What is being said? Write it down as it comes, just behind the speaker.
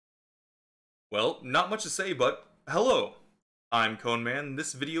Well, not much to say, but hello! I'm ConeMan.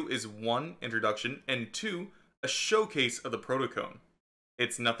 This video is 1, introduction, and 2, a showcase of the protocone.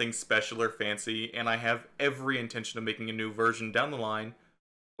 It's nothing special or fancy, and I have every intention of making a new version down the line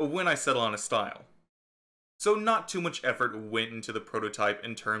when I settle on a style. So not too much effort went into the prototype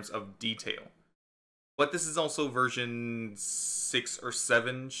in terms of detail. But this is also version 6 or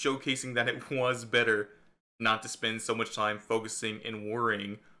 7, showcasing that it was better not to spend so much time focusing and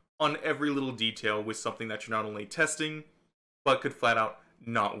worrying on every little detail with something that you're not only testing, but could flat out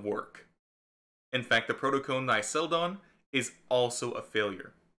not work. In fact, the protocone that I settled on is also a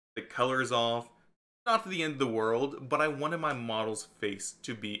failure. The color is off, not the end of the world, but I wanted my model's face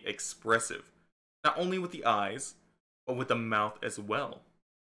to be expressive. Not only with the eyes, but with the mouth as well.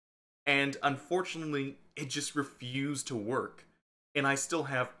 And unfortunately, it just refused to work, and I still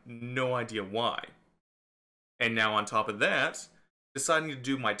have no idea why. And now on top of that, deciding to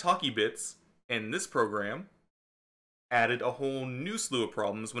do my talkie bits in this program added a whole new slew of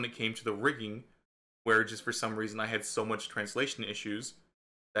problems when it came to the rigging, where just for some reason I had so much translation issues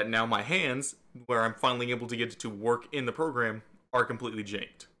that now my hands, where I'm finally able to get it to work in the program, are completely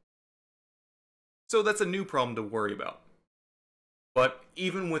janked. So that's a new problem to worry about. But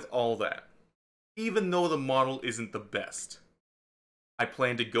even with all that, even though the model isn't the best, I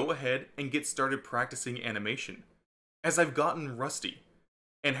plan to go ahead and get started practicing animation, as I've gotten rusty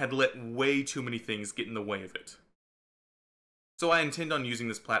and had let way too many things get in the way of it. So I intend on using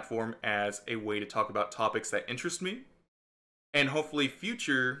this platform as a way to talk about topics that interest me, and hopefully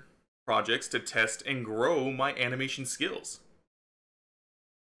future projects to test and grow my animation skills.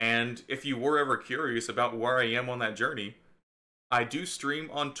 And if you were ever curious about where I am on that journey, I do stream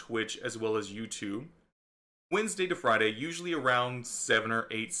on Twitch as well as YouTube, Wednesday to Friday, usually around 7 or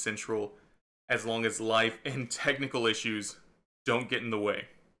 8 Central, as long as life and technical issues don't get in the way.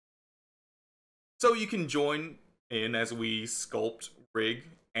 So you can join in as we sculpt, rig,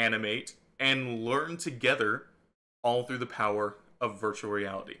 animate, and learn together, all through the power of virtual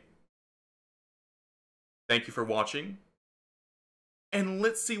reality. Thank you for watching, and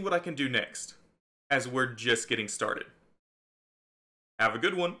let's see what I can do next, as we're just getting started. Have a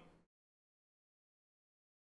good one!